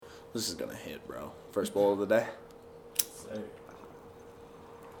This is gonna hit, bro. First bowl of the day. Say.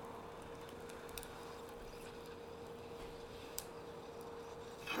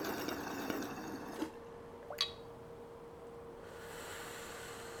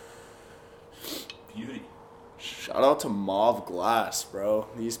 Beauty. Shout out to Mauve Glass, bro.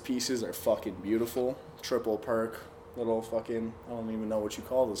 These pieces are fucking beautiful. Triple perk. Little fucking, I don't even know what you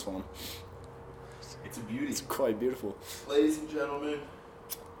call this one. It's a beauty. It's quite beautiful. Ladies and gentlemen,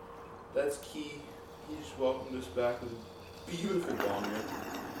 that's Key. He just welcomed us back with a beautiful banger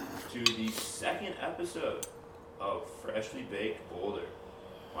to the second episode of Freshly Baked Boulder.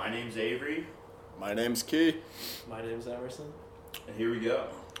 My name's Avery. My name's Key. My name's Emerson. And here we go.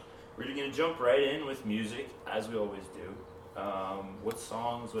 We're going to jump right in with music, as we always do. What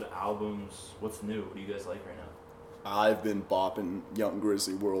songs, what albums, what's new? What do you guys like right now? I've been bopping Young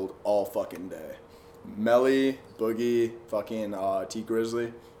Grizzly World all fucking day. Melly, Boogie, fucking T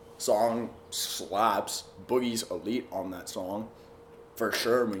Grizzly. Song slaps. Boogie's elite on that song. For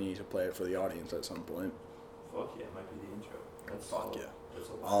sure, we need to play it for the audience at some point. Fuck yeah, it might be the intro. That's Fuck solid. yeah. That's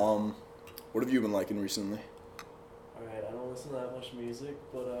a lot. What have you been liking recently? Alright, I don't listen to that much music,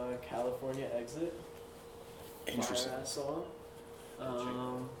 but California Exit. Interesting. Fire-ass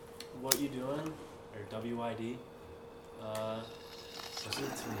song. What You Doing? Or WYD. Those are the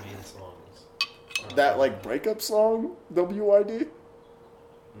two main songs. That like breakup song, WID?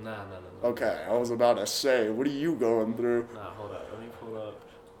 Nah. Okay, I was about to say, what are you going through? Nah, hold up. Let me pull up.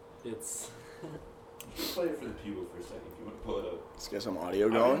 It's... Just play it for the people for a second if you want to pull it up. Let's get some audio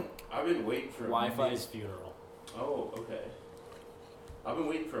going. I've been waiting for a Wi-Fi's minute. Funeral. Oh, okay. I've been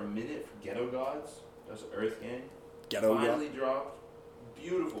waiting for a minute for Ghetto Gods. That's EarthGang. Ghetto Finally dropped.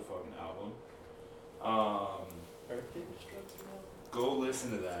 Beautiful fucking album. Earthgang Destruction? Go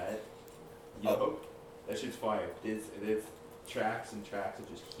listen to that. Yo, that shit's fire. It's tracks and tracks of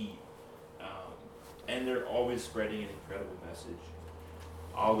just heat. And they're always spreading an incredible message.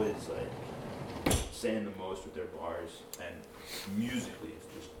 Always like saying the most with their bars, and musically it's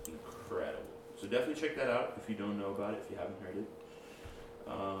just incredible. So definitely check that out if you don't know about it, if you haven't heard it.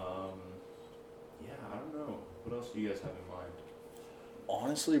 Yeah, I don't know. What else do you guys have in mind?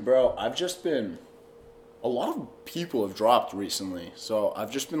 Honestly, bro, a lot of people have dropped recently, so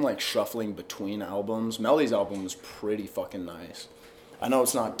I've just been like shuffling between albums. Melly's album was pretty fucking nice. I know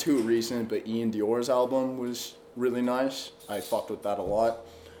it's not too recent, but Ian Dior's album was really nice. I fucked with that a lot.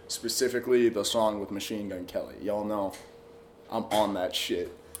 Specifically, the song with Machine Gun Kelly. Y'all know I'm on that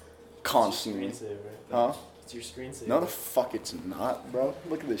shit constantly. It's your screensaver. Huh? It's your screensaver. No, the fuck it's not, bro.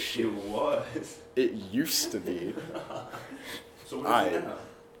 Look at this shit. It was. It used to be. So what is it now?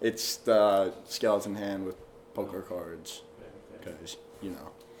 It's the skeleton hand with poker cards. Okay. Because, you know,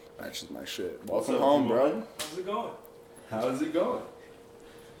 that's just my shit. What's Welcome up, home, Jumad? bro. How's it going? How's it going?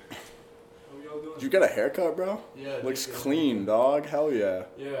 How y'all doing? Did you get a haircut, bro? Yeah. Looks thank you. clean, dog. Hell yeah.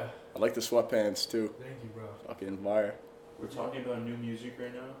 Yeah. I like the sweatpants, too. Thank you, bro. Fucking fire. We're talking about new music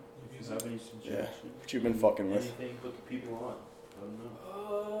right now. Do you have any suggestions? What you been fucking with? Anything put the people on? I don't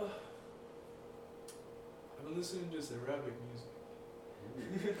know. I've been listening to just Arabic music.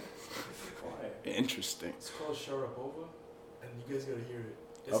 Why? Interesting. It's called Sharapova, and you guys gotta hear it.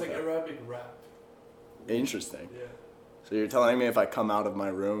 It's Okay. like Arabic rap. Interesting. Yeah. So you're telling me if I come out of my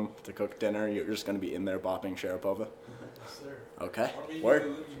room to cook dinner, you're just going to be in there bopping Sharapova? Yes, sir. Okay. Or maybe Word. in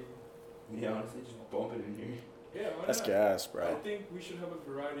the living room. Yeah, honestly, just bump it in here. Yeah, why That's not? gas, I bro. think we should have a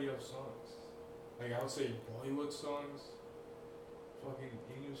variety of songs. Like, I would say Bollywood songs, fucking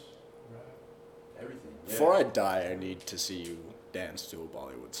English rap. Everything. Yeah. Before I die, I need to see you dance to a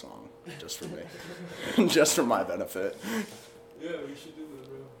Bollywood song. Just for me. Just for my benefit. Yeah, we should do that,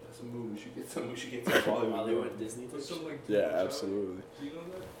 bro. That's a move. We should get some Bollywood. Hollywood Disney. Put some like. Yeah, Challenge. absolutely. Do you know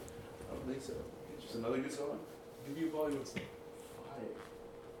that? I don't think so. Just another good song. Give you a Bollywood song.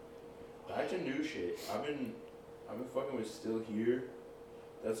 Fire. Back to new shit. I've been fucking with Still Here.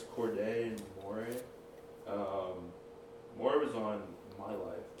 That's Corday and Morray. Morray was on My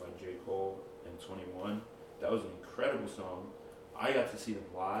Life by J. Cole and 21. That was an incredible song. I got to see them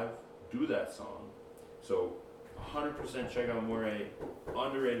live do that song. So 100% check out Morray.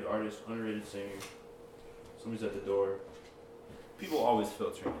 Underrated artist, underrated singer. Somebody's at the door. People always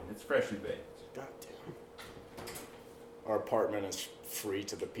filtering in. It's freshly baked. God damn. Our apartment is free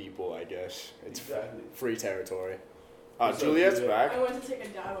to the people, I guess. It's Exactly. free territory. What's up, Juliette's Juliette? back. I went to take a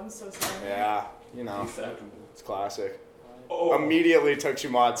dab. I'm so sorry. Yeah, you know, Exactly. it's classic. Oh. Immediately took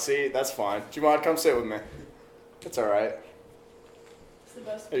Jumad's seat. That's fine. Jumad, come sit with me. It's alright. It's the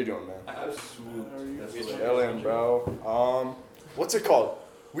best. How you doing, man? Absolutely. That's what Chilling, bro. What's it called?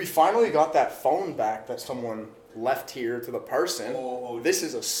 We finally got that phone back that someone left here to the person. Oh, This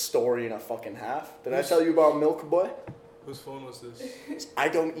is a story and a fucking half. Did I tell you about Milk Boy? whose phone was this? I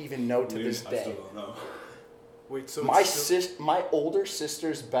don't even know to this I day. still don't know. Wait, so My it's still- my older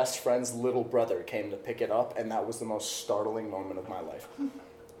sister's best friend's little brother came to pick it up, and that was the most startling moment of my life.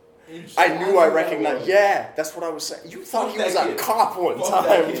 I knew I recognized. Yeah, that's what I was saying. You thought Fuck he was that a kid. cop one Fuck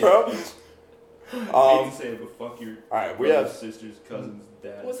that time, kid. bro. I hate to say it, but fuck your Alright, we brother's, have sister's, cousin's,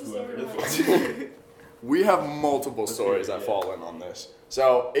 dad, What's the whoever story the behind fuck. we have multiple Let's stories hear it, that yeah. fall in on this.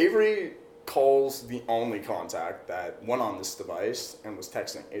 So Avery calls the only contact that went on this device and was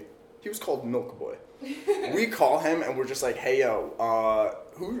texting. He was called Milk Boy. We call him and we're just like, hey yo,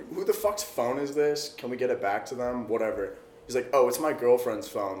 who the fuck's phone is this? Can we get it back to them? Whatever. He's like, oh, it's my girlfriend's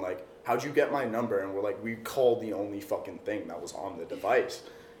phone. Like, how'd you get my number? And we're like, we called the only fucking thing that was on the device.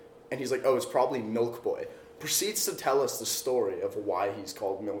 And he's like, oh, it's probably Milk Boy. Proceeds to tell us the story of why he's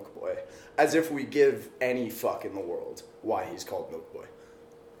called Milk Boy. As if we give any fuck in the world why he's called Milk Boy.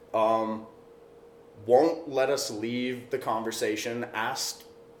 Won't let us leave the conversation. Asked.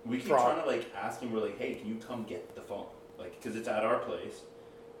 We keep trying to like ask him. We're like, hey, can you come get the phone? Like, because it's at our place.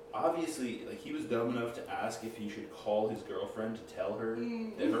 Obviously, like he was dumb enough to ask if he should call his girlfriend to tell her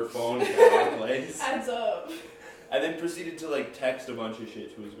that her phone is at our place, Adds up. and then proceeded to like text a bunch of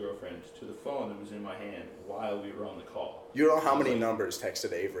shit to his girlfriend to the phone that was in my hand while we were on the call. You know how many numbers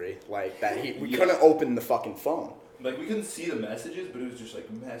texted Avery like that? We couldn't open the fucking phone. Like we couldn't see the messages, but it was just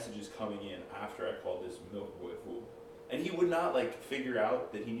like messages coming in after I called this Milk Boy fool. And he would not like figure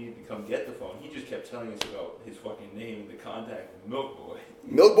out that he needed to come get the phone. He just kept telling us about his fucking name, the contact, Milk Boy.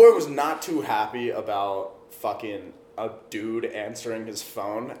 Milk Boy was not too happy about fucking a dude answering his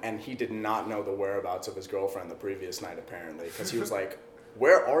phone, and he did not know the whereabouts of his girlfriend the previous night apparently, because he was like,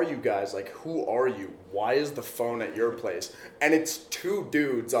 where are you guys? Like, who are you? Why is the phone at your place? And it's two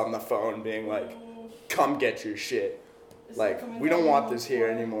dudes on the phone being like, come get your shit. Is Like, that coming we don't down want Milk this here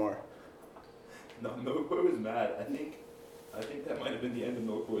Boy? anymore. No, Milk Boy was mad. I think that might have been the end of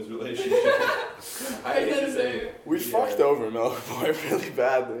Milk Boy's relationship. I hate to say it. We fucked over Milk Boy really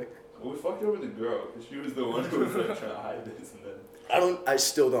badly. Well, we fucked over the girl because she was the one who was like trying to hide this, and then I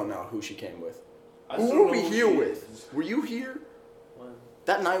still don't know who she came with. I Who still were know we who here she with? is. Were you here? When?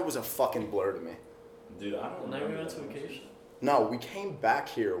 That night was a fucking blur to me. Dude, I don't The night we remember went that to much. vacation? No, we came back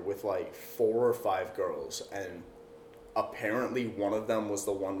here with like 4 or 5 girls, and apparently one of them was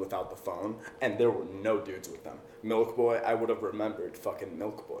the one without the phone, and there were no dudes with them. Milk Boy, I would have remembered fucking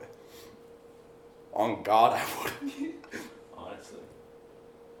Milk Boy. On God, I would have. Honestly.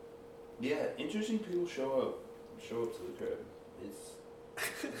 Yeah, interesting people show up to the crib.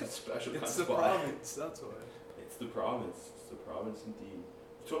 It's a special kind It's of the spot. province, that's why. It's the province. It's the province indeed.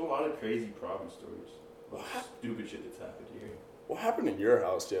 We told a lot of crazy province stories. A lot of stupid shit that's happened here. What happened in your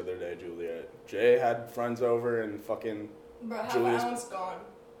house the other day, Juliette? Jay had friends over and fucking... Bro, half Julia's- my aunt's gone.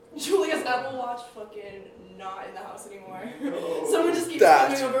 Julia's Apple Watch fucking not in the house anymore. Someone just keeps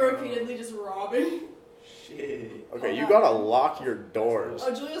That's- coming over repeatedly, just robbing. Shit. Okay, you gotta lock your doors.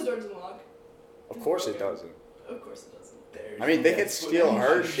 Oh, Julia's door doesn't lock. Of course it doesn't. Of course it doesn't. There's I mean, they could that's what steal you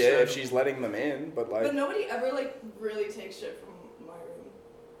her should shit if say. she's letting them in, but like... But nobody ever like really takes shit from my room.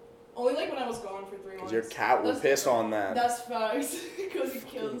 Only like when I was gone for 3 months. Because your cat will That's piss different. on that. That's facts. Because he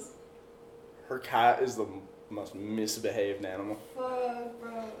kills. Her cat is the most misbehaved animal. Fuck,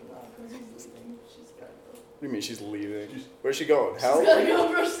 bro. No, because he's leaving. She's gotta go. What do you mean she's leaving? Where's she going? She's Hell? gotta go,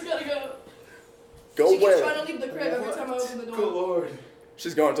 bro. She's gotta go. Go she keeps where? trying to leave the crib every time I open the door. Good lord.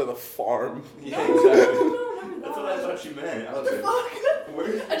 She's going to the farm. Yeah, No, exactly. no, never That's what I mind. thought she meant. I What was the like, fuck? where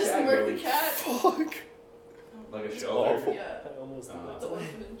did I just cat murked go? the cat. Fuck. Like a It's shelter. awful. Yeah. I almost did Oh. The that.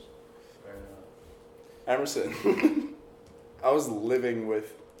 orphanage. Fair enough. Emerson, I was living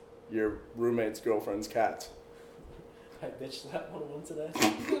with your roommate's girlfriend's cat. I bitched that one today.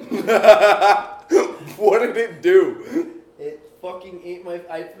 What did it do? It fucking ate my.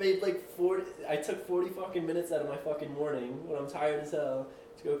 I made like 40. I took 40 fucking minutes out of my fucking morning when I'm tired as hell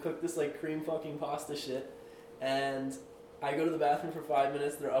to go cook this like cream fucking pasta shit, and I go to the bathroom for 5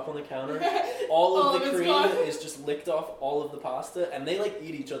 minutes. They're up on the counter. All of the it's cream gone. is just licked off all of the pasta, and they like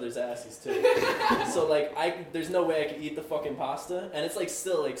eat each other's asses too. So like there's no way I could eat the fucking pasta, and it's like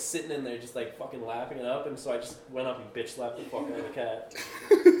still like sitting in there just like fucking lapping it up, and so I just went up and bitch slapped the fuck out of the cat.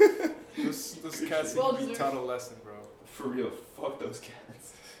 This cat seems Well to be deserved. taught a lesson, bro. For real, fuck those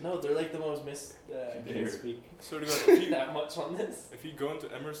cats. No, they're like the most I Dare. can't speak So to God, if you, that much on this. if you go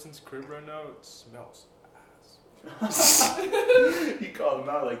into Emerson's crib right now, it smells ass. You call them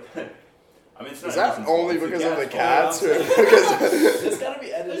out like that. I mean, it's not Is that Emerson's only fault, it's because of the cat's cats? fault. Or because It's gotta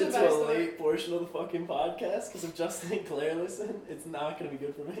be edited There's a to a backstory. late portion of the fucking podcast, because if Justin and Claire listen, it's not gonna be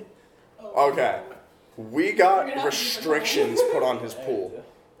good for me. Oh, Okay. We got restrictions put on his pool.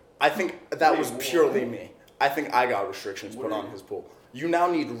 I think that was purely me. I think I got restrictions put on his pool. You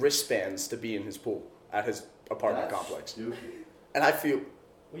now need wristbands to be in his pool at his apartment complex. Stupid. And I feel...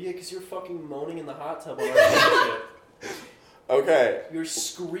 Well, yeah, because you're fucking moaning in the hot tub on our shit. Okay. You were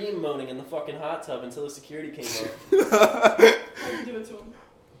scream moaning in the fucking hot tub until the security came up. How do you do it to him?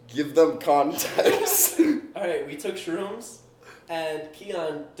 Give them context. Alright, we took shrooms, and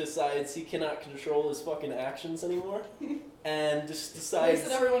Keon decides he cannot control his fucking actions anymore, and just decides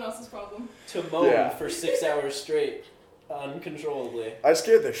Makes it everyone else's problem. to moan for 6 hours straight, uncontrollably. I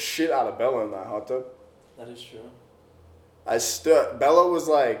scared the shit out of Bella in that hot tub. That is true. Bella was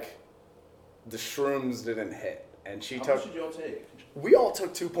like, the shrooms didn't hit. And she How much did y'all take? We all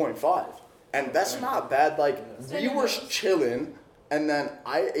took 2.5. And that's not bad. Like, we were chilling, and then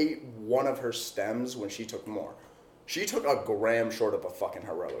I ate one of her stems when she took more. She took a gram short of a fucking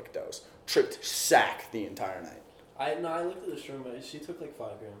heroic dose. Tripped sack the entire night. I looked at the shroom, but she took like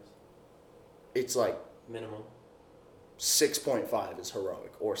 5 grams. It's like Minimum. 6.5 is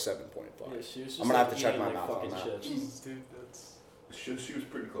heroic, or 7.5. Yeah, she was just I'm gonna have to check eating, my math on fucking that. chips. Jesus, dude, that's... She was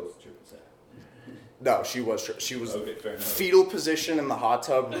pretty close to triple sack. No, she was Okay, fair enough. fetal position in the hot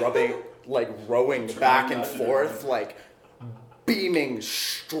tub, rowing back and forth, like beaming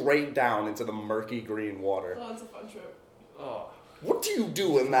straight down into the murky green water. Oh, it's a fun trip. Oh. What do you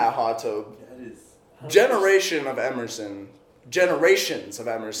do in that hot tub? That is... Generations of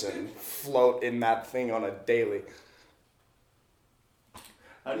Emerson float in that thing on a daily.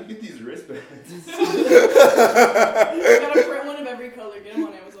 How do you get these wristbands? You gotta print one of every color. Get them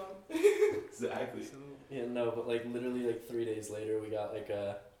on Amazon. Exactly. Yeah, no, but like literally like 3 days later, we got like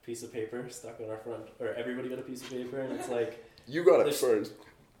a piece of paper stuck on our front, or everybody got a piece of paper, and it's like... You got it There's- first.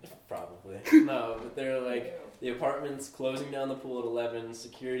 Probably. No, but they're like, the apartment's closing down the pool at 11,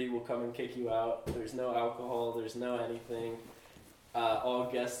 security will come and kick you out, there's no alcohol, there's no anything, all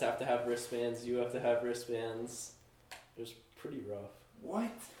guests have to have wristbands, you have to have wristbands. It was pretty rough.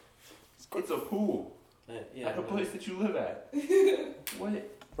 What? It's a pool. Yeah, Like a place that you live at. What?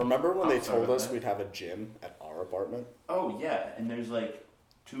 Remember when they I'm sorry told about us that. we'd have a gym at our apartment? Oh, yeah. And there's like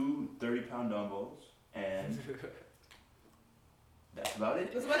 2 30-pound dumbbells. And that's about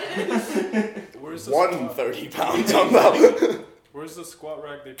it. That's what it is. Where's the One squat? 30-pound dumbbell. Where's the squat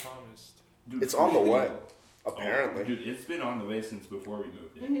rack they promised? Dude, It's on the way, Oh, apparently. dude, it's been on the way since before we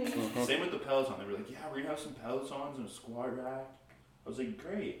moved in. Mhm. Same with the Peloton. They were like, yeah, we're going to have some Pelotons and a squat rack. I was like,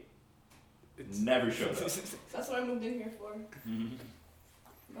 great. It's Never showed up. That's what I moved in here for.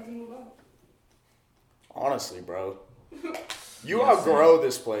 About to move out. Honestly, bro. You Yeah, outgrow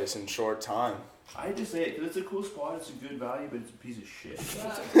this place in short time. I just say it because it's a cool spot. It's a good value, but it's a piece of shit.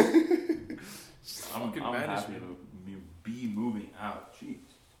 Yeah. I'm Fucking happy management. to be moving out. Jeez.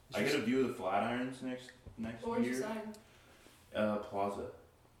 I get a view of the Flatirons next What would you year. sign? Plaza.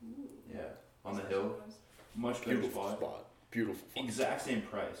 Yeah, on the hill. Much better Beautiful spot. spot. Beautiful. Fucking Exact same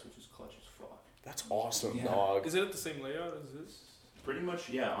price, which is clutch as fuck. That's awesome, Yeah. dog. Is it the same layout as this? Pretty much,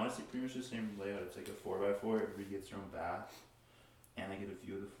 yeah. Honestly, pretty much the same layout. It's like a 4x4. Everybody gets their own bath, and I get a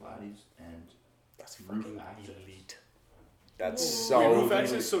view of the flatties and That's roof fucking access. elite. That's Ooh. so Wait, roof elite.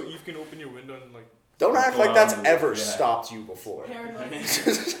 access so you can open your window and like... Don't act like that's Yeah. ever stopped you before. Paranoid.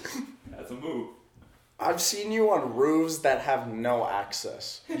 That's a move. I've seen you on roofs that have no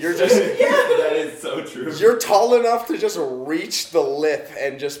access. You're just That is so true. you're tall enough to just reach the lip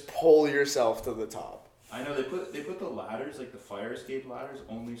and just pull yourself to the top. I know they put the ladders, like the fire escape ladders,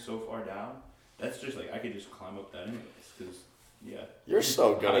 only so far down. That's just like I could just climb up that anyways, because yeah. You're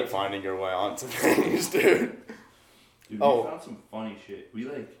so good at finding your way onto things, dude. Dude, Oh. we found some funny shit. We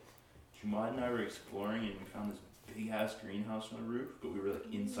Jumad and I were exploring and we found this big ass greenhouse on the roof, but we were like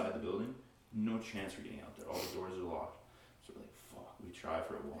inside the building. No chance for getting out there. All the doors are locked. So we're like, fuck. We try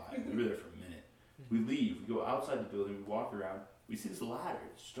for a while. We were there for a minute. We leave. We go outside the building. We walk around. We see this ladder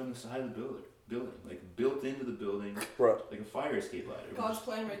just on the side of the building, like built into the building, Bro, like a fire escape ladder. God's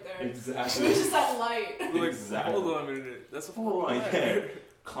plan right there. Exactly. It was just that light. Like, Exactly. hold on a minute. That's a Oh full my ladder. god.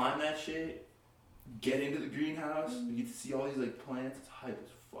 Climb that shit. Get into the greenhouse. You get to see all these like plants. It's hype as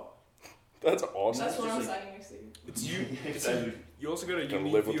fuck. that's awesome. That's what just I'm like- signing next to you. It's you. Exactly. You also got a Gotta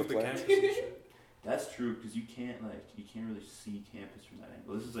unique live view with of the the plants. campus and shit. That's true because you can't really see campus from that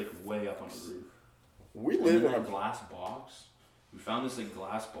angle. This is like way up on the roof. We And live then in a a glass box. We found this like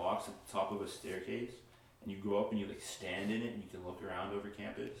glass box at the top of a staircase, and you go up and you like stand in it, and you can look around over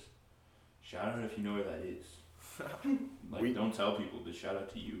campus. Shout out if you know where that is. Like, don't tell people, but shout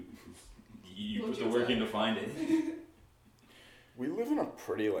out to you because you put the work in to find it. We live in a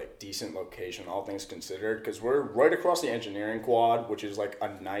pretty, like, decent location, all things considered, because we're right across the engineering quad, which is, like, a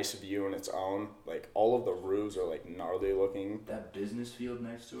nice view in its own. Like, all of the roofs are, like, gnarly looking. That business field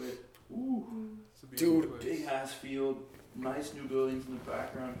next to it. Ooh. It's a beautiful Dude, place. Big ass field. Nice new buildings in the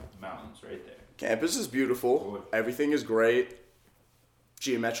background. Mountains right there. Campus is beautiful. Good. Everything is great.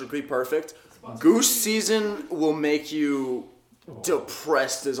 Geometrically perfect. Goose season will make you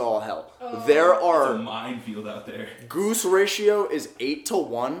depressed as all hell. There It's a are minefield out there. goose ratio is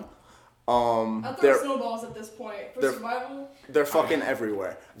 8-1. I'll throw snowballs at this point. For they're- survival, They're fucking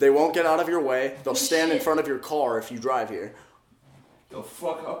everywhere. They won't get out of your way. They'll stand in Shit. front of your car if you drive here. They'll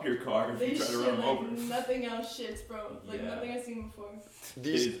fuck up your car if they you try to shit run them like over. nothing else shits, bro. Like Yeah. nothing I've seen before. It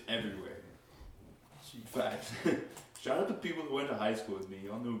These is everywhere. Facts. Shout out to people who went to high school with me.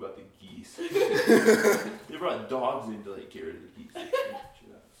 Y'all knew about the geese. They brought dogs in to like get rid of the geese.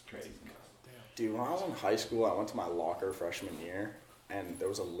 That's crazy. Dude, when I was in high school, I went to my locker freshman year, and there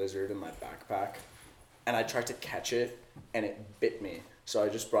was a lizard in my backpack, and I tried to catch it, and it bit me. So I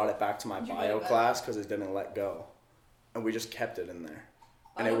just brought it back to my Did you bio get it back? class because it didn't let go, and we just kept it in there,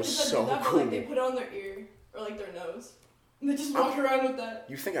 and I it know was kids that so do that, but, cool. like, they put it on their ear or like their nose. And they just walk around with that.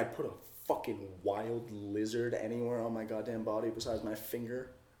 You think I'd put a fucking wild lizard anywhere on my goddamn body besides my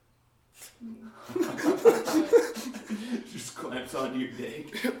finger? Just clamps onto your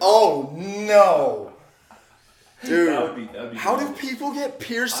dick. Oh no, dude! That would be How do nice. people get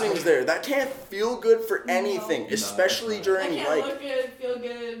piercings there? That can't feel good for anything, No. especially No, during That can't like. look good, feel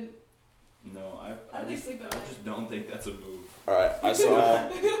good. No, I I think sleep at night. just don't think that's a move. All right, I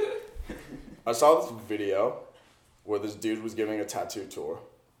saw this video where this dude was giving a tattoo tour,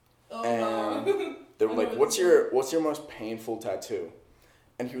 Oh and no. they were I know like, what "What's this your most painful tattoo?"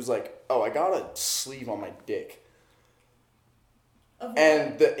 And he was like, "Oh, I got a sleeve on my dick." Of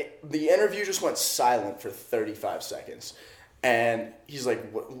And what? the interview just went silent for 35 seconds. And he's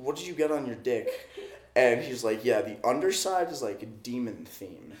like, what did you get on your dick? And he's like, yeah, the underside is like demon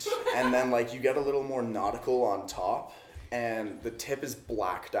themed. And then like you get a little more nautical on top. And the tip is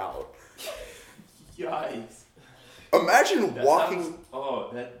blacked out. Yikes. Imagine That walking.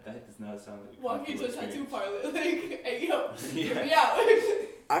 sounds, that does not sound like a Walking to a comfortable tattoo experience. parlor, like, hey yo, Yeah. get me out.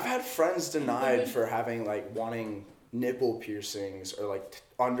 I've had friends denied for having like wanting nipple piercings or like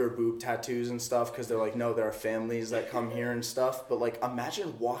under boob tattoos and stuff because they're like, no, there are families that come here and stuff. But like,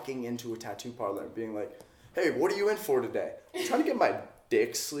 imagine walking into a tattoo parlor and being like, hey, what are you in for today? I'm trying to get my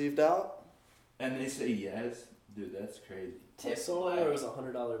dick sleeved out. And they say yes? Dude, that's crazy. I Tip saw black. there was a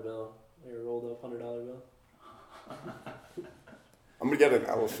 $100 bill. Like a rolled up $100 bill. I'm gonna get an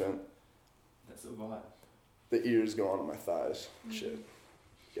elephant. That's a vibe. The ears go onto my thighs. Shit.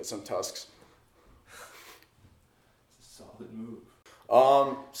 Get some tusks. It's a solid move.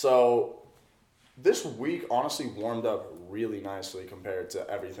 So this week honestly warmed up really nicely compared to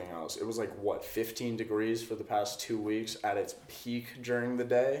everything else. It was like, what, 15 degrees for the past 2 weeks at its peak during the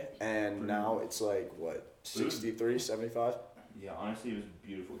day, and now it's like, what, 63, 75? Yeah, honestly, it was a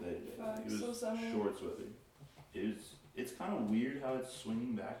beautiful day today. Facts, It so was sunny. shorts with it. It's kind of weird how it's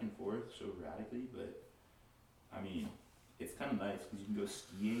swinging back and forth so radically, but I mean, it's kind of nice because you can go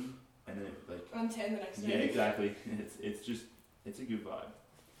skiing and then it, like, On 10 the next day. yeah, exactly. It's a good vibe.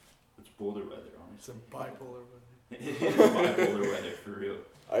 It's Boulder weather, It's a honestly. bipolar weather. It is bipolar weather for real.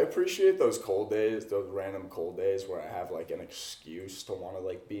 I appreciate those cold days, those random cold days where I have like an excuse to want to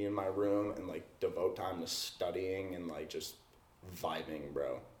like be in my room and like devote time to studying and like just vibing,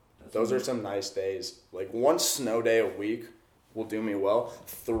 bro. That's Those are some nice days. Like one snow day a week will do me well.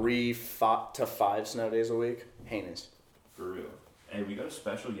 3 to 5 snow days a week, heinous. for real. Hey, we got a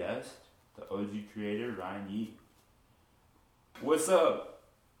special guest, the OG creator Ryan Yee. What's up?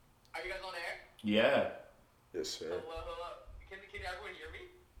 Are you guys on air? Yeah. Yes, sir. Hello. Can everyone hear me?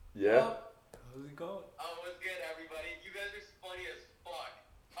 Yeah. How's it going? Oh, what's good, everybody? You guys are funny as fuck.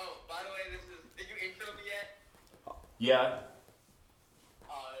 Oh, by the way, did you intro me yet? Yeah.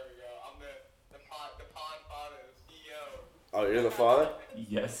 Oh, there we go. I'm the pod father, the CEO. Oh, you're the father?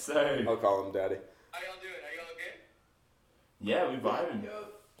 Yes, sir. I'll call him daddy. How y'all doing? Are y'all good? Yeah, we vibing.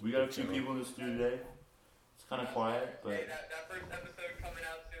 Yo, We got a few people in the studio today. It's kind of quiet, Hey, but that first episode coming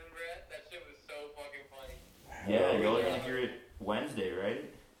out soon, Brett. That shit was so fucking funny. yeah, y'all are gonna hear it Wednesday, right?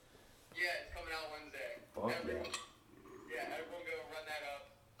 Yeah, it's coming out Wednesday. Fuck yeah. Everyone go run that up.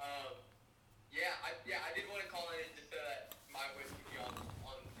 I did want to call in just so that my voice could be on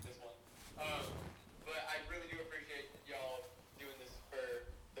this one. But I really do appreciate y'all doing this for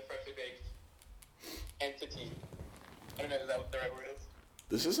the Freshly Baked entity. I don't know, is that what the right word is?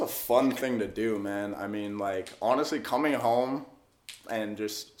 This is a fun thing to do, man. I mean, like, honestly, coming home and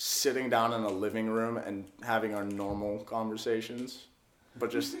just sitting down in a living room and having our normal conversations. But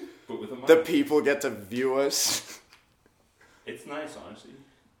just But with a mic. the people get to view us. It's nice, honestly.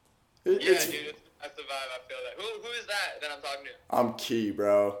 Yeah, It's, dude, that's the vibe. I feel that. Who is that I'm talking to? I'm Key,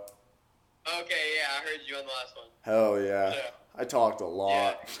 bro. Okay, yeah, I heard you on the last one. Hell yeah. Yeah. I talked a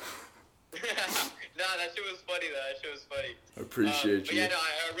lot. Nah, that shit was funny though. That shit was funny. I appreciate But you. yeah, no, I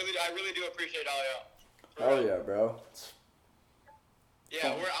really do appreciate all y'all. For Hell real. yeah, bro.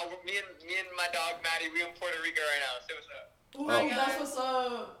 Yeah, me and my dog Maddie, we in Puerto Rico right now. Say what's up. Oh my God, that's what's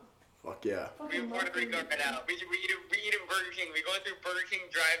up. Fuck yeah. We in Puerto Rico right now. We eating Burger King. We going through Burger King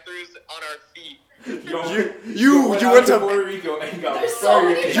drive-thrus on our feet. You went to Puerto Rico and got There's so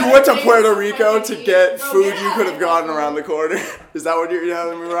Burger many King. You went to Things Puerto to Rico to fucking get eat. Bro, food yeah, you could have I gotten know. around the corner. Is that what you're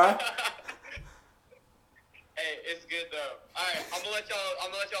telling me, Ryan? Hey, it's good though. All right, I'm gonna let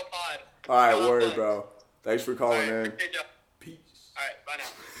y'all pod. All right, Y'all have word, fun. bro. Thanks for All calling right, in. appreciate y'all. Peace. All right, bye now.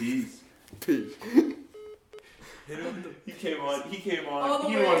 Peace. Peace. Hit it up the He came on. All He the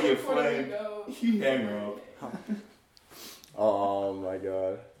didn't way want to to get Puerto flamed. Rico. He hang up. Oh my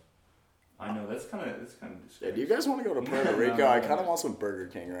god. I know that's kind of Yeah, disgusting. do you guys want to go to Puerto Rico? I kind of want some Burger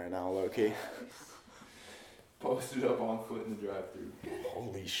King right now, low-key. Posted up on foot in the drive-thru.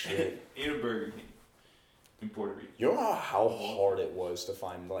 Holy shit. Eat a Burger King in Puerto Rico. You know how hard it was to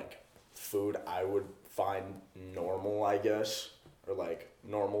find, like, food I would find normal, I guess? Or, like,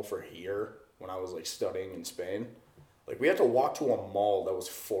 normal for here when I was, like, studying in Spain? Like, we had to walk to a mall that was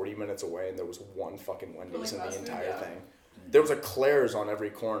 40 minutes away, and there was one fucking Wendy's in fast the food, entire yeah. thing. There was a Claire's on every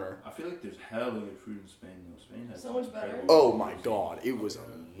corner. I feel like there's hella good food in Spain though. Spain has So much better. incredible Oh food. my god, it was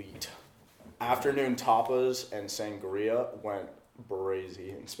elite. Afternoon tapas and sangria went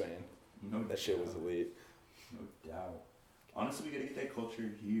brazy in Spain. No That shit was doubt. elite. No doubt. Honestly, we gotta get that culture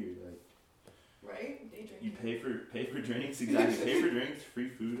here. Like, Right? Day you drinking. pay for drinks, exactly. Pay for drinks, free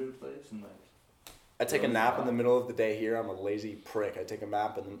food at a place, and like. I take a nap in the middle of the day here, I'm a lazy prick. I take a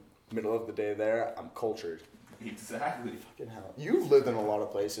nap in the middle of the day there, I'm cultured. Exactly. Fucking hell. You've lived in a lot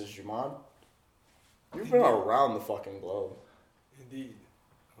of places, Jumad. You've been around the fucking globe. Indeed.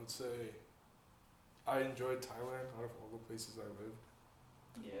 I would say I enjoyed Thailand out of all the places I lived.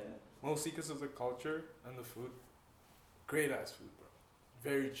 Yeah. Mostly because of the culture and the food. Great ass food, bro.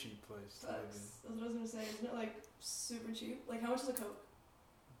 Very cheap place to live That's what I was gonna say. Isn't it like super cheap? Like how much is a Coke?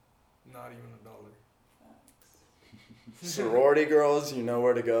 in. Not even $1. Sorority girls, you know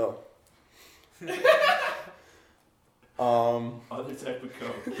where to go. Other type of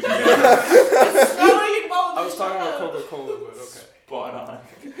Coke. I was talking about Coca-Cola, but okay. Spot on.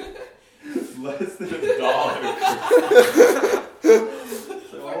 Less than $1.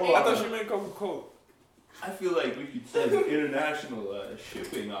 I thought she meant Coca-Cola. I feel like we could set an international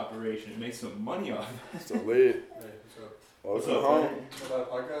shipping operation and make some money off it. It's elite. Hey, what's up? What's Welcome up, home. buddy?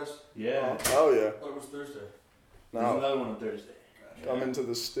 About podcast? Yeah. Oh yeah. I thought it was Thursday. There's No. another one on Thursday. Come into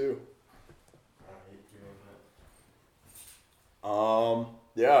the stew. Alright,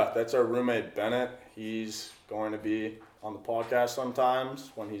 Yeah, that's our roommate Bennett. He's going to be on the podcast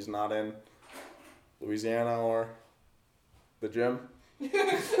sometimes when he's not in Louisiana or the gym. Yeah.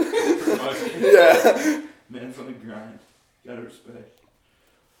 Man's on the grind. Gotta respect.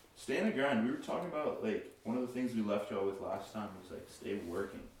 Stay on the grind. We were talking about, like, one of the things we left y'all with last time was, like, stay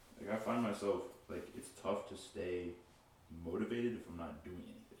working. Like, I find myself, like, it's tough to stay motivated if I'm not doing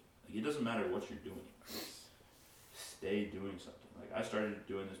anything. Like, it doesn't matter what you're doing. Stay doing something. Like, I started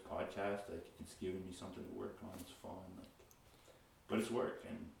doing this podcast. Like, it's giving me something to work on. It's fun. Like, but it's work,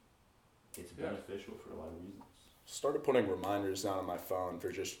 and it's beneficial for a lot of reasons. Started putting reminders down on my phone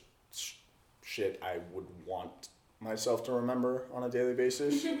for just shit I would want myself to remember on a daily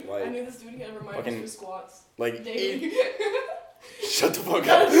basis. I Like, knew this dude had reminders fucking- for squats. like Daily. shut the fuck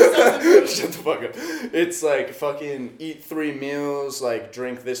up. Shut the fuck up. It's like fucking eat 3 meals, like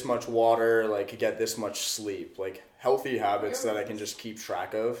drink this much water, like get this much sleep. Like healthy habits that I can just keep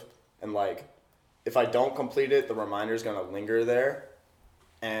track of. And like, if I don't complete it, the reminder's gonna linger there.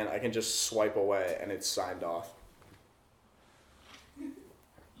 And I can just swipe away and it's signed off.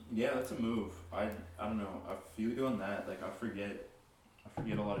 Yeah, that's a move. I don't know. I feel you on that. Like, I forget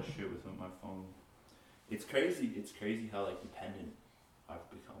a lot of shit with my phone. It's crazy. It's crazy how, like, dependent I've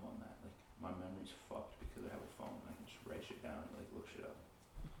become on that. Like, my memory's fucked because I have a phone. I can just write shit down and, like, look shit up.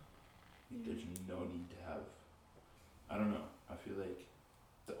 Like, there's no need to have. I don't know. I feel like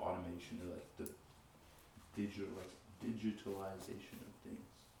the automation or, like, the digitalization of things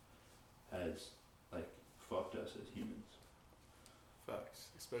has, like, fucked us as humans. Facts.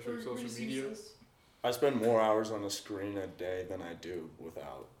 Especially with social media. I spend more hours on the screen a day than I do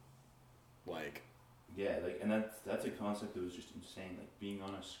without, like, Yeah, like, and that's a concept that was just insane. Like, being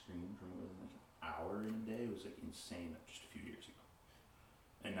on a screen for more than like an hour in a day was like insane just a few years ago.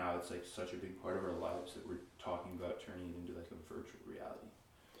 And now it's like such a big part of our lives that we're talking about turning it into like a virtual reality.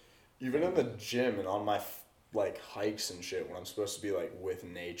 Even in the gym and on my like hikes and shit, when I'm supposed to be like with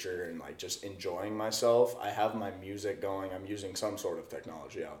nature and like just enjoying myself, I have my music going. I'm using some sort of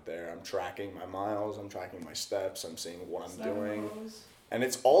technology out there. I'm tracking my miles. I'm tracking my steps. I'm seeing what I'm doing. And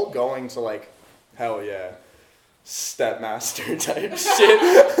it's all going to like, hell yeah, Stepmaster type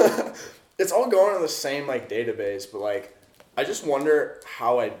shit. It's all going to the same like database, but like, I just wonder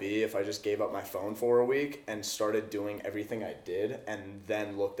how I'd be if I just gave up my phone for a week and started doing everything I did and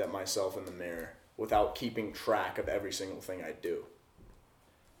then looked at myself in the mirror without keeping track of every single thing I do.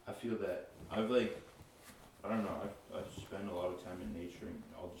 I feel that I've like, I don't know, I've spent a lot of time in nature and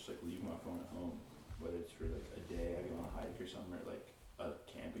I'll just like leave my phone at home, whether it's for like a day, I go on a hike or something, or like a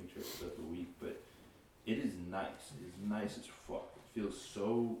camping trip for like a week, but it is nice. It is nice as fuck. It feels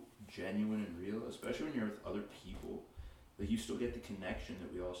so genuine and real, especially when you're with other people. Like, you still get the connection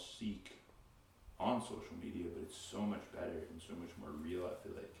that we all seek on social media, but it's so much better and so much more real, I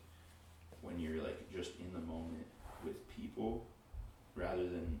feel like, when you're like just in the moment with people rather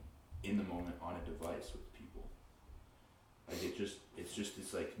than in the moment on a device with people. Like, it's just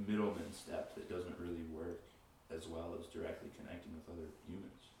this like middleman step that doesn't really work as well as directly connecting with other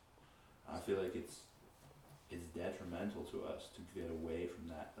humans. I feel like it's detrimental to us to get away from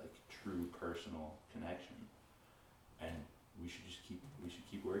that like true personal connection, and we should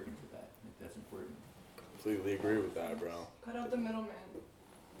keep working for that. I think that's important. Completely agree with that, bro. Cut out the middleman.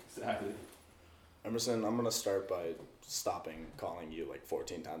 Exactly. Emerson, I'm gonna start by stopping calling you like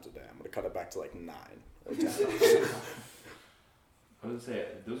 14 times a day. I'm gonna cut it back to like 9 or 10. I was gonna say,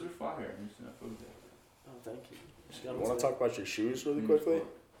 those are fire. I'm just gonna photo that. Oh, thank you. You want to talk about your shoes really quickly?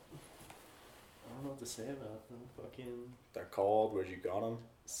 I don't know what to say about them. Fucking They're called. Where'd you got them?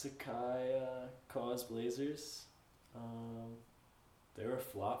 Sakai Cause Blazers. They were a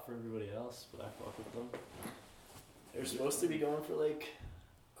flop for everybody else, but I fuck with them. They were supposed to be going for like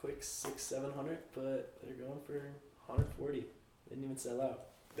quick 600-700, but they're going for 140. They didn't even sell out.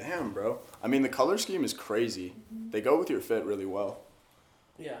 Damn, bro. I mean, the color scheme is crazy. They go with your fit really well.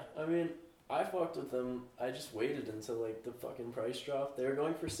 Yeah, I mean, I fucked with them. I just waited until like the fucking price dropped. They were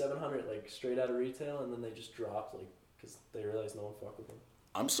going for 700 like straight out of retail, and then they just dropped like because they realized no one fucked with them.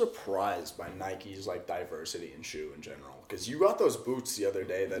 I'm surprised by Nike's like diversity in shoe in general, because you got those boots the other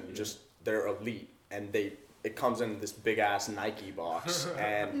day that just they're elite, and it comes in this big ass Nike box,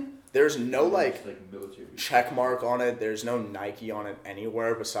 and there's no like check mark on it. There's no Nike on it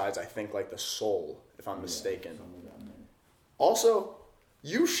anywhere besides I think like the sole, if I'm mistaken. Also,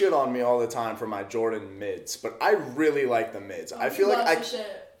 you shit on me all the time for my Jordan mids, but I really like the mids. I feel like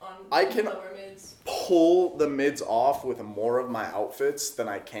I can pull the mids off with more of my outfits than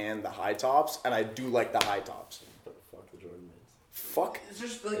I can the high tops, and I do like the high tops. But fuck the Jordan mids. Fuck. It's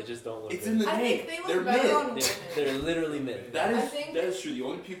just like, They just don't look it's good. in the I name. think they look They're better mid. on women. They're literally mid. That think- is true. The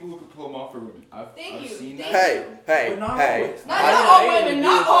only people who can pull them off are women. I've seen that. Hey, But not hey. always. Not all women,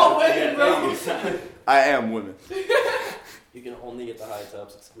 not all women, bro. I am women. You can only get the high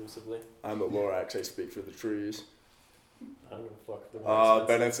tops exclusively. I'm a Lorax. I speak for the trees. I don't give a fuck. If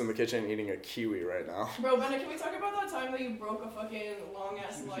they're Bennett's in the kitchen eating a kiwi right now. Bro, Bennett, can we talk about that time that you broke a fucking long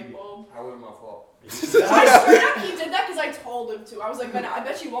ass light bulb? How was it my fault? I swear that he did that because I told him to. I was like, Bennett, I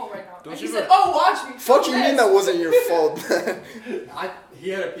bet you won't right now. Don't And you he said, re- oh, watch me. Fuck you mean that wasn't your fault? He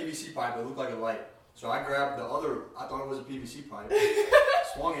had a PVC pipe that looked like a light. So I grabbed the other, I thought it was a PVC pipe,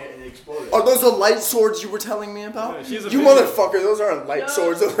 swung it, and it exploded. Are those the light swords you were telling me about? Yeah, she's a You video. motherfucker, those aren't light No.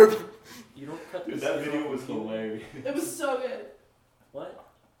 swords. Those are... You don't cut Dude, this that shit video off. was hilarious. It was so good. What?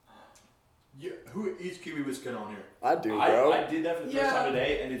 Who eats kiwi with skin on here? I do, bro. I did that for the first time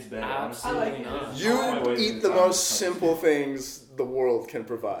today, and it's better. Absolutely I like it. not. You eat the most simple things the world can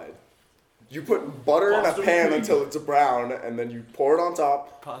provide. You put butter in a Pasta pan with until it's brown, and then you pour it on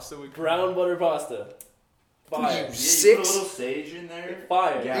top. Pasta with Brown butter pasta. Fire. You Yeah, you put a six? little sage in there.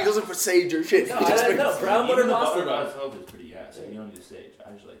 Fire. Yeah. He doesn't put sage or shit. No, He just I makes- know. Brown butter Even the pasta. butter by though. itself is pretty gas. Like, you don't need sage.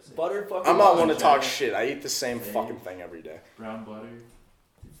 I just like sage. Butter fucking. I'm not one to pasta. talk shit. I eat the same fucking thing every day. Brown butter.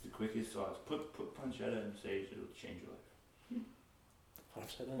 It's the quickest sauce. Put pancetta and sage. It'll change your life.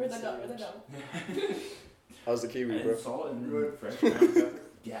 Where'd that go? Where'd that go? How's the kiwi, And bro? salt and fresh ground pepper.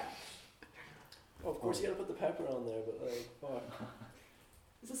 Gas. Oh, of course you gotta put the pepper on there, but like, fuck.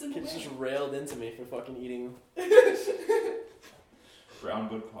 Is this in the Kids just railed into me for fucking eating. Brown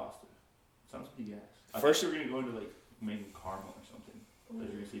butter pasta. Sounds pretty gas. First- I thought you were gonna go into like making caramel or something. I thought you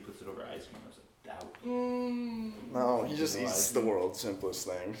were gonna say he puts it over ice cream. I was like, doubt. Mmm. No, he just eats the world's simplest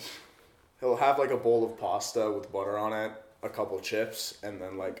things. He'll have like a bowl of pasta with butter on it, a couple chips, and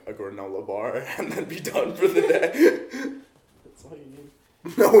then like a granola bar, and then be done for the day. That's all you need.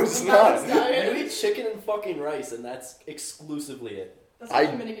 No, it's not. You eat chicken and fucking rice, and that's exclusively it. That's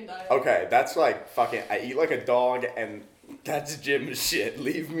like Dominican diet. Okay, that's like fucking. I eat like a dog, and that's gym shit.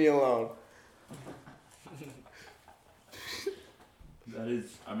 Leave me alone. That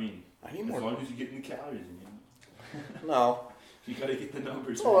is, I mean, I need as more. long as you get in the calories in you. No. You gotta get the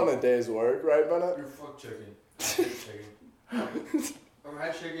numbers. It's all on a day's work, right, Bennett? You're fuck chicken. I hate chicken. I've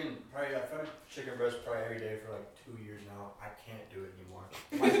had chicken, I've had chicken breast probably every day for like 2 years now. I can't do it anymore.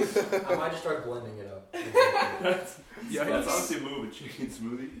 I might just start blending it up. That's honestly a move, a chicken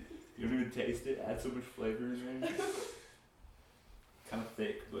smoothie. You don't even taste it, add so much flavor in there. Kind of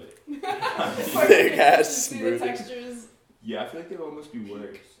thick, but... Thick ass See the smoothie. textures. Yeah, I feel like they'll almost be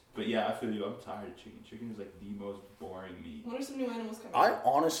worse. But yeah, I feel you, I'm tired of chicken. Chicken is like the most boring meat. What are some new animals coming I out?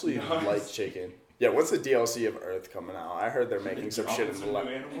 honestly Nice. like chicken. Yeah, what's the DLC of Earth coming out? I heard they're making some shit in the new lab.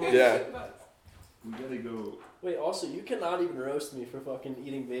 animals? Yeah. We gotta go. Wait, also, you cannot even roast me for fucking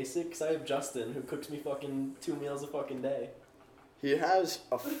eating basic, because I have Justin, who cooks me fucking 2 meals a fucking day. He has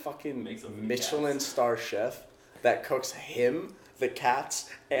a fucking Makes up for the Michelin cats. star chef that cooks him, the cats,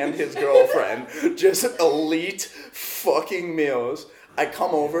 and his girlfriend just elite fucking meals. I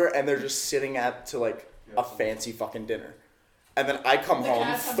come over and they're just sitting to like a fancy fucking dinner. And then I come The home,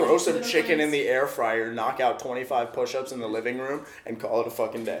 cats have, throw like, some dinner chicken in plates. the air fryer, knock out 25 push-ups in the living room, and call it a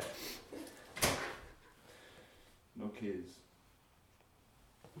fucking day. No kids.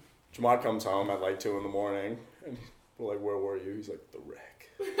 Jumad comes home at like 2 in the morning, and we're like, where were you? He's like, the wreck.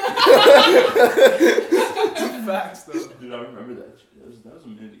 Facts though. Dude, I remember that. That was a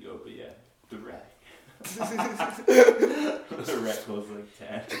minute ago, but yeah. The wreck. The wreck was like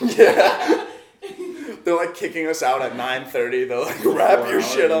 10. Yeah. They're like kicking us out at 9:30. They're like, wrap your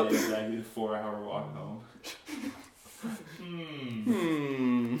shit up. Yeah, exactly. The 4-hour walk home.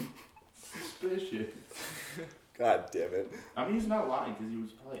 Suspicious. God damn it. I mean, he's not lying because he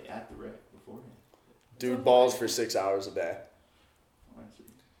was probably at the wreck beforehand. Dude balls for 6 hours a day. Honestly.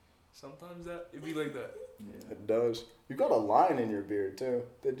 Sometimes that it be like that. Yeah. It does. You got a line in your beard too.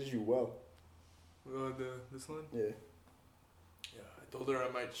 That did you well. This line? Yeah. Yeah, I told her I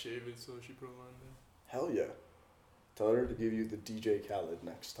might shave it, so she put a line there. Hell yeah. Tell her to give you the DJ Khaled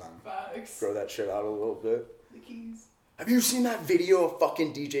next time. Facts. Grow that shit out a little bit. The keys. Have you seen that video of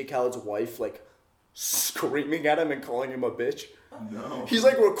fucking DJ Khaled's wife like screaming at him and calling him a bitch? No. He's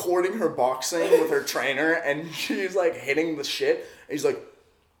like recording her boxing with her trainer and she's like hitting the shit. And he's like,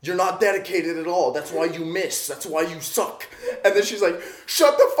 you're not dedicated at all. That's why you miss. That's why you suck. And then she's like,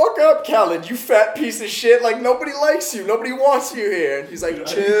 shut the fuck up, Khaled, you fat piece of shit. Like, nobody likes you. Nobody wants you here. And he's like, Dude,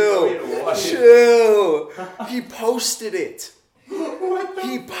 chill. Chill. He posted it.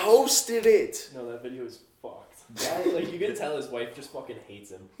 He posted it. No, that video is fucked. Like, you can tell his wife just fucking hates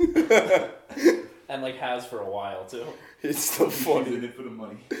him. And, like, has for a while, too. It's so He's funny. in it for the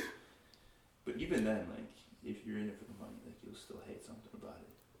money. But even then, like, if you're in it for the money, like, you'll still hate something about it.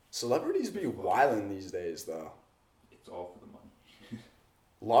 Celebrities be wildin' these days, though. It's all for the money.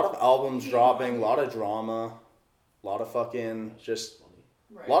 A lot of albums dropping, a lot of drama, a lot of fucking just...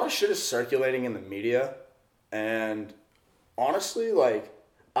 Right. A lot of shit is circulating in the media, and honestly, like,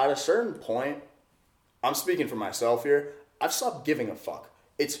 at a certain point, I'm speaking for myself here, I've stopped giving a fuck.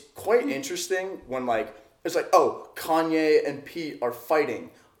 It's quite interesting when, like, it's like, oh, Kanye and Pete are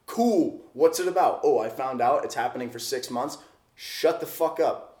fighting. Cool. What's it about? Oh, I found out it's happening for 6 months. Shut the fuck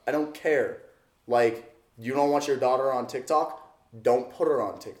up. I don't care. Like, you don't want your daughter on TikTok? Don't put her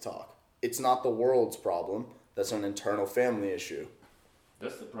on TikTok. It's not the world's problem. That's an internal family issue.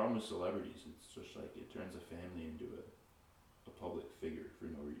 That's the problem with celebrities. It's just like it turns a family into a public figure for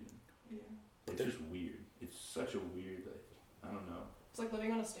no reason. Yeah. It's just weird. It's such a weird, like, I don't know. It's like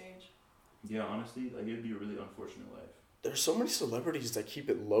living on a stage. Yeah, honestly, like, it'd be a really unfortunate life. There's so many celebrities that keep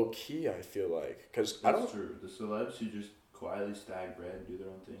it low key, I feel like. Because I That's don't. true. The celebs who just quietly stack bread, do their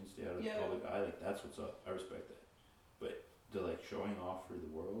own thing, stay out of Yeah. the public eye, like, that's what's up. I respect that. But the, like, showing off for the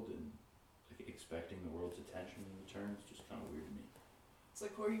world and, like, expecting the world's attention in return is just kind of weird to me. It's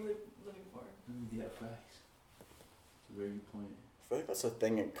like, who are you living for? Yeah, facts. It's a very good point. I feel like that's a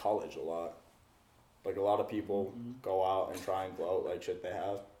thing in college a lot. Like, a lot of people go out and try and gloat like shit they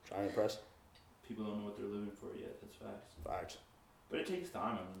have, try and impress. People don't know what they're living for yet, that's facts. Facts. But it takes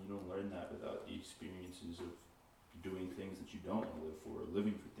time. I mean, you don't learn that without the experiences of doing things that you don't want to live for, or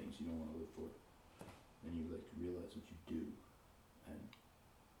living for things you don't want to live for. Then you, like, realize what you do. And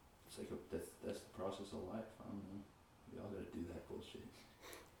it's like, that's the process of life. I don't know. We all gotta do that bullshit.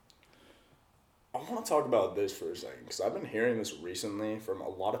 I want to talk about this for a second because I've been hearing this recently from a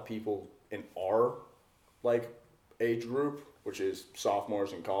lot of people in our like age group, which is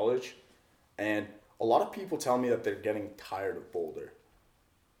sophomores in college, and a lot of people tell me that they're getting tired of Boulder,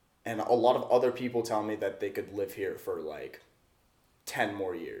 and a lot of other people tell me that they could live here for like 10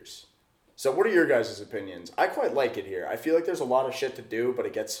 more years. So what are your guys' opinions? I quite like it here. I feel like there's a lot of shit to do, but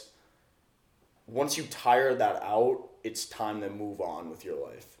it gets, once you tire that out, it's time to move on with your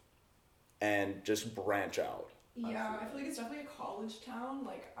life and just branch out. Yeah, I feel like it's definitely a college town.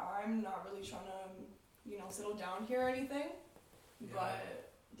 Like, I'm not really trying to, settle down here or anything. Yeah. But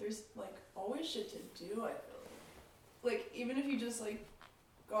there's, like, always shit to do, I feel like. Like, even if you just, like,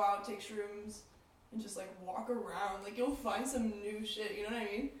 go out, take shrooms, and just, like, walk around, like, you'll find some new shit, you know what I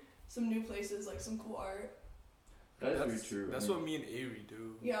mean? Some new places, like, some cool art. That's very true. That's what me and Avery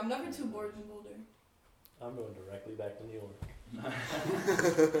do. Yeah, I'm never too bored in Boulder. I'm going directly back to New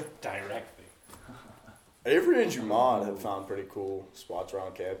York. Directly. Avery and Jumad have found pretty cool spots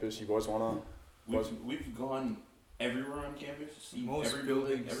around campus. You boys want to? We've gone everywhere on campus, seen Most every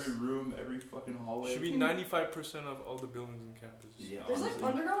building, buildings. every room, every fucking hallway. Should be 95% of all the buildings in campus. Yeah, There's, honestly.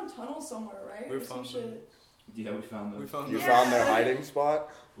 like, underground tunnels somewhere, right? We Or some found them. shit. Yeah, we found those. We found You them. found their hiding spot?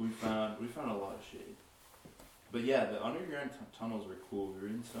 We found a lot of shit. But yeah, the underground tunnels were cool. We were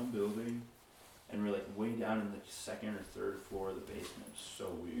in some building, and we're like way down in the second or third floor of the basement. It was so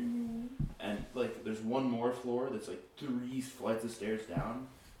weird. Mm-hmm. And like, there's one more floor that's like 3 flights of stairs down,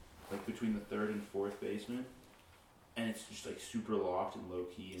 like between the third and fourth basement, and it's just like super locked and low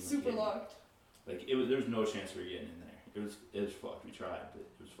key. And Super like, locked. Like there was no chance we were getting in there. It was fucked. We tried, but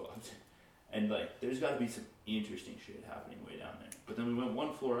it was fucked. And like, there's got to be some interesting shit happening way down there. But then we went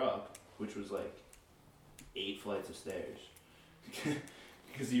one floor up, which was like 8 flights of stairs,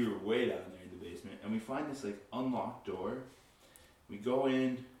 because you were way down there in the basement. And we find this like unlocked door. We go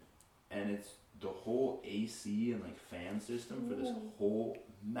in, and it's the whole AC and like fan system for this Ooh. whole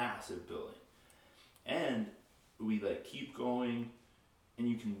massive building. And we like keep going, and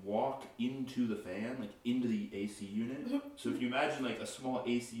you can walk into the fan, like into the AC unit. So if you imagine like a small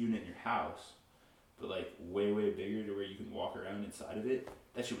AC unit in your house, but like way, way bigger to where you can walk around inside of it,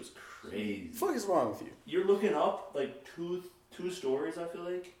 that shit was crazy. What the fuck is wrong with you? You're looking up like two stories, I feel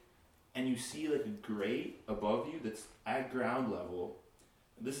like, and you see like a grate above you that's at ground level.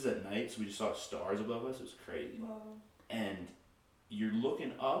 This is at night, so we just saw stars above us. It was crazy. Wow. And you're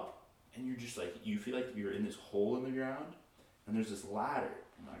looking up, and you're just like, you feel like you're in this hole in the ground, and there's this ladder.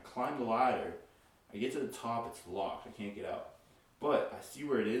 And I climb the ladder. I get to the top, it's locked. I can't get out. But I see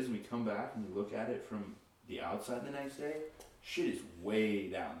where it is, and we come back, and we look at it from the outside the next day. Shit is way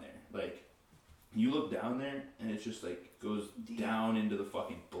down there. Like, you look down there, and it's just like goes down into the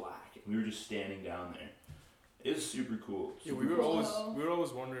fucking black. And we were just standing down there. It was super cool. Yeah, Super we were cool.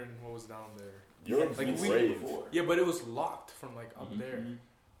 always wondering what was down there. You're Like, we- brave. Before. Yeah, but it was locked from like up Mhm, there. mhm.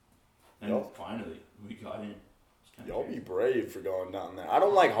 And Yup. finally, we got in. It's kinda Y'all be crazy. brave for going down there. I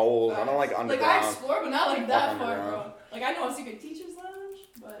don't like holes. I don't like Like, I underground. explore, but not like that Up far, underground. bro. Like, I know a secret teacher's lounge,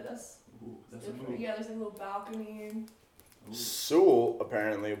 but that's Ooh, that's a different. move. Yeah, there's like a little balcony. Ooh. Sewell,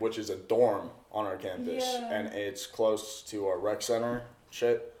 apparently, which is a dorm on our campus, Yeah. and it's close to our rec center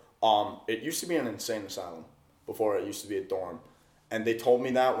shit. It used to be an insane asylum before it used to be a dorm. And they told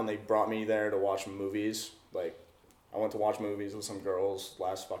me that when they brought me there to watch movies. Like, I went to watch movies with some girls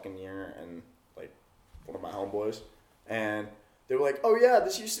last fucking year and, like, one of my homeboys. And they were like, oh, yeah,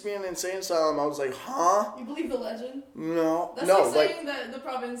 this used to be an insane asylum. I was like, huh? You believe the legend? No. That's no, like saying that the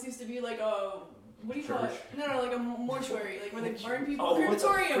province used to be like a, what do you call it? Church? No, like a mortuary, like where they burn people. Oh, what's a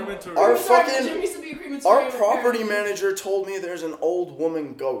crematorium. crematorium? Our Sorry, the fucking- gym used to be a crematorium. Our property apparently. manager told me there's an old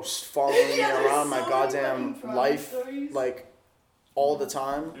woman ghost following me Yeah, there's around my so many goddamn fucking life, stories. like, all the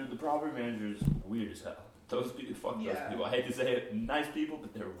time. Dude, the property manager is weird as hell. Those people, fuck those Yeah. people. I hate to say it, nice people,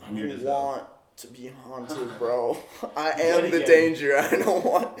 but they're I weird as don't hell. want to be haunted, bro. I But am the again- danger. I don't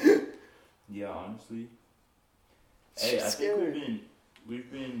want. Yeah, honestly. It's Hey, I just think scary.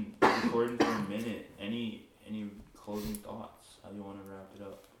 we've been recording for a minute. Any closing thoughts? How do you want to wrap it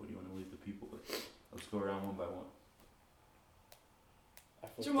up? What do you want to leave the people with? Let's go around one by one. I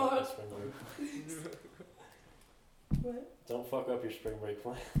fucked Jumad. up my spring break. What? Don't fuck up your spring break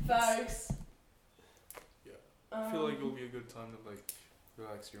plan. Facts. Yeah. I feel like it'll be a good time to like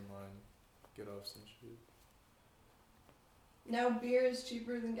relax your mind, get off some shit. Now beer is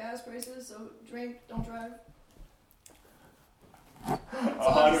cheaper than gas prices, so drink, don't drive. That's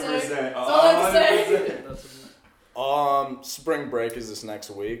all I have to say. That's all I have to say. That's Spring break is this next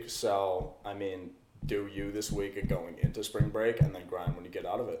week, so I mean, do you this week and going into spring break, and then grind when you get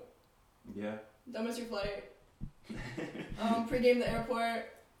out of it. Yeah. Don't miss your flight. Pre-game the airport.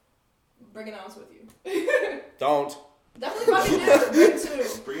 bring an ounce with you. Don't. Definitely probably do. Bring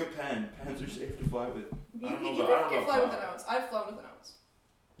two. Bring a pen. Pens are safe to fly with. You I don't know can about fly with an five. ounce. I've flown with an ounce.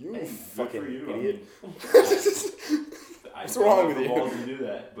 You Hey, fucking good for you. idiot. What's wrong with you? Balls to do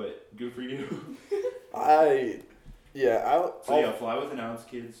that, but good for you. So yeah, fly with an ounce,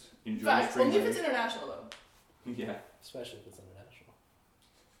 kids. Enjoy Facts. spring Only if break. it's international though. Yeah, Especially if it's international.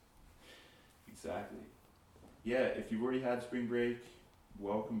 exactly. Yeah, if you've already had spring break,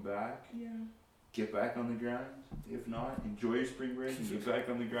 welcome back. Yeah. Get back on the grind. If not, enjoy your spring break and get back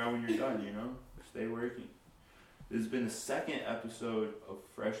on the grind when you're done, you know? Stay working. This has been the second episode of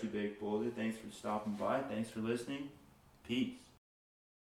Freshly Baked Boulder. Thanks for stopping by. Thanks for listening. Peace.